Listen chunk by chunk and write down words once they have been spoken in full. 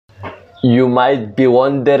You might be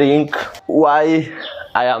wondering why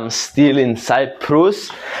I am still in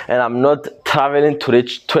Cyprus and I'm not traveling to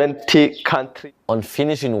reach 20 countries. On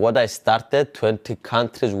finishing what I started, 20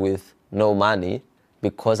 countries with no money,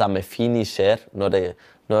 because I'm a finisher, not a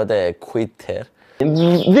quitter. In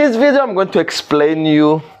this video, I'm going to explain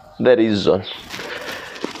you the reason.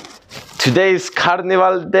 Today is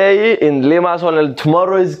Carnival Day in Limassol and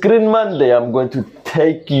tomorrow is Green Monday. I'm going to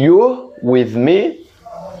take you with me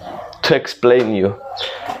to explain you.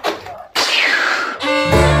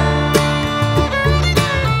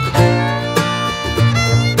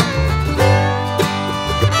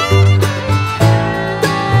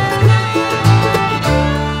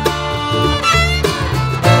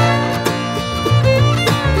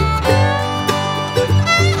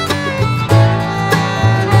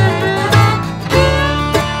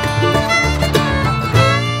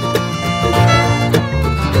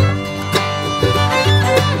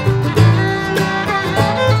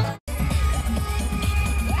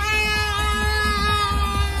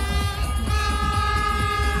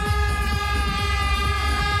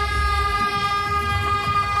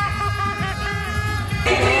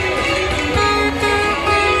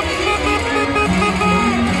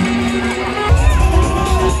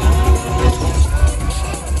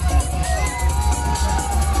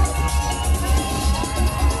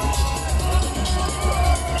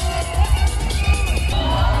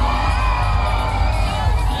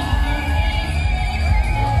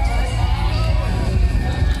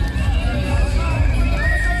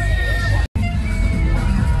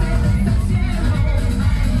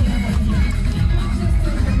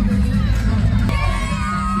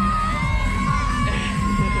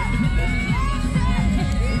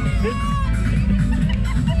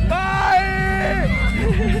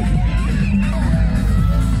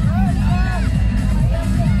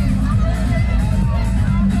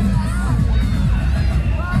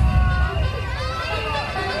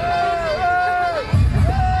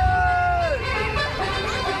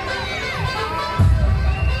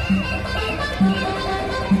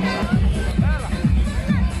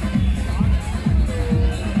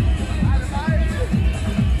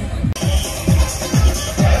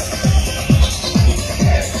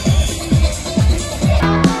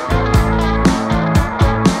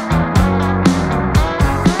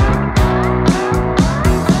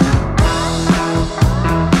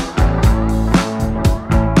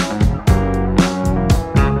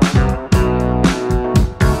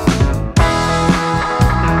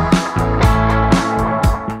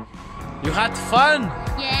 Had fun?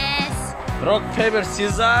 Yes. Rock, paper,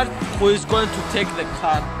 scissors. Who is going to take the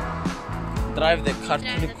car? Drive the car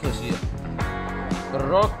to Nicosia.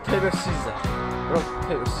 Rock, paper, scissors. Rock,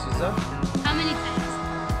 paper, scissors. How many times?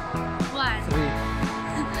 One. 3.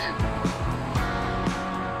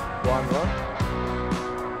 1,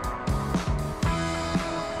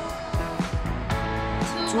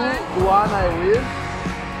 1. 2, 1, I win.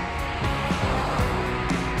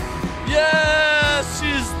 Yes,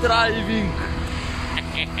 she's driving.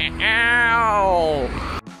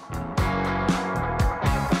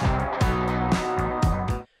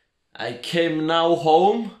 I came now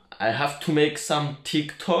home. I have to make some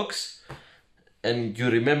TikToks. And you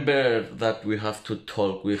remember that we have to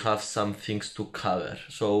talk. We have some things to cover.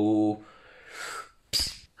 So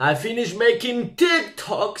I finished making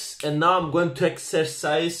TikToks and now I'm going to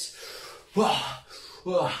exercise.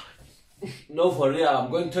 No, for real,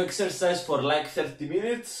 I'm going to exercise for like 30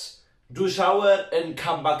 minutes, do shower and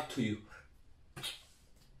come back to you.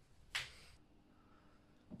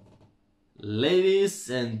 Ladies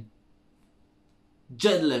and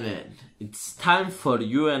gentlemen, it's time for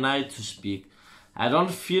you and I to speak. I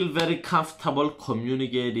don't feel very comfortable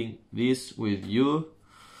communicating this with you,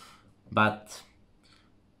 but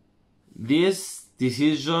this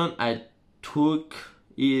decision I took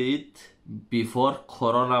it before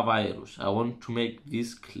coronavirus. I want to make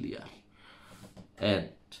this clear. And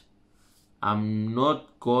I'm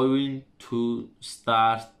not going to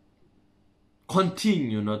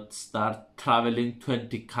continue not start traveling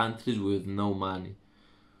 20 countries with no money.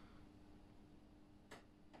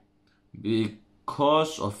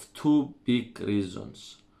 Because of 2 big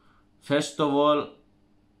reasons. First of all,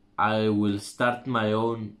 I will start my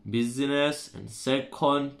own business, and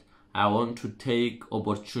second, I want to take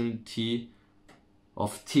opportunity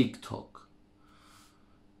of TikTok.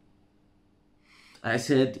 I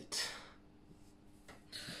said it.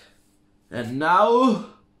 And now,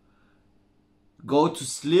 go to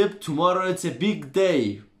sleep. Tomorrow it's a big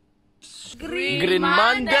day. Green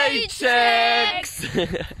Monday checks!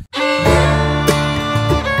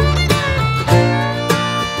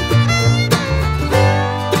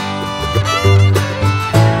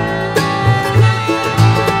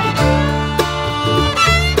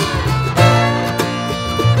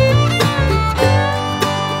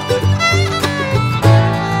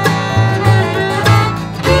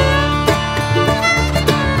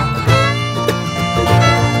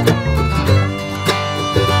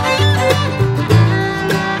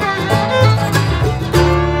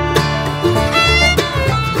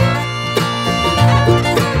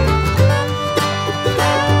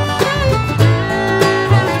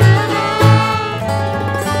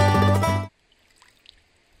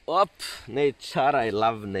 nature. I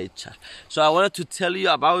love nature. So I wanted to tell you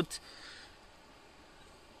about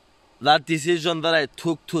that decision that I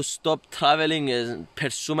took to stop traveling and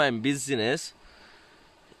pursue my business.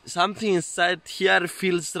 Something inside here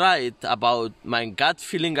feels right about my gut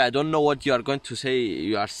feeling. I don't know what you are going to say.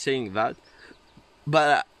 You are saying that,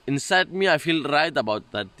 but inside me I feel right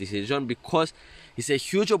about that decision because it's a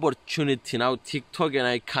huge opportunity now, TikTok, and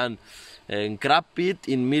I can grab it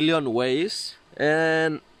in million ways.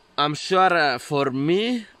 And I'm sure for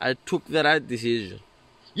me I took the right decision.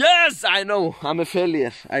 Yes, I know I'm a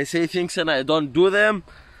failure. I say things and I don't do them.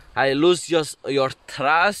 I lose your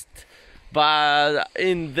trust. But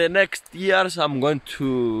in the next years, I'm going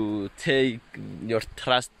to take your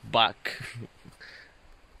trust back.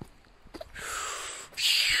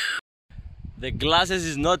 The glasses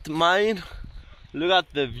is not mine. Look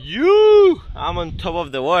at the view. I'm on top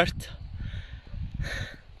of the world.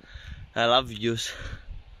 I love views.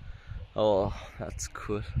 Oh, that's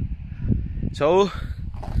cool. So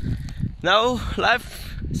now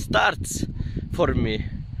life starts for me.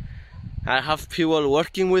 I have people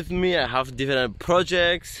working with me, I have different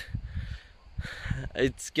projects.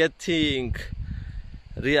 It's getting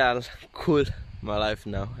real cool, my life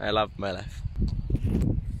now. I love my life.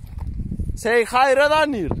 Say hi,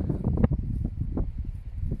 Radanir.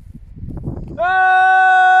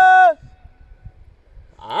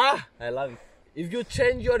 I love it. If you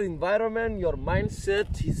change your environment, your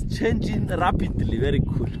mindset is changing rapidly. Very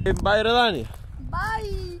cool. Bye, Radanir.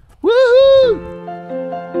 Bye. Woohoo!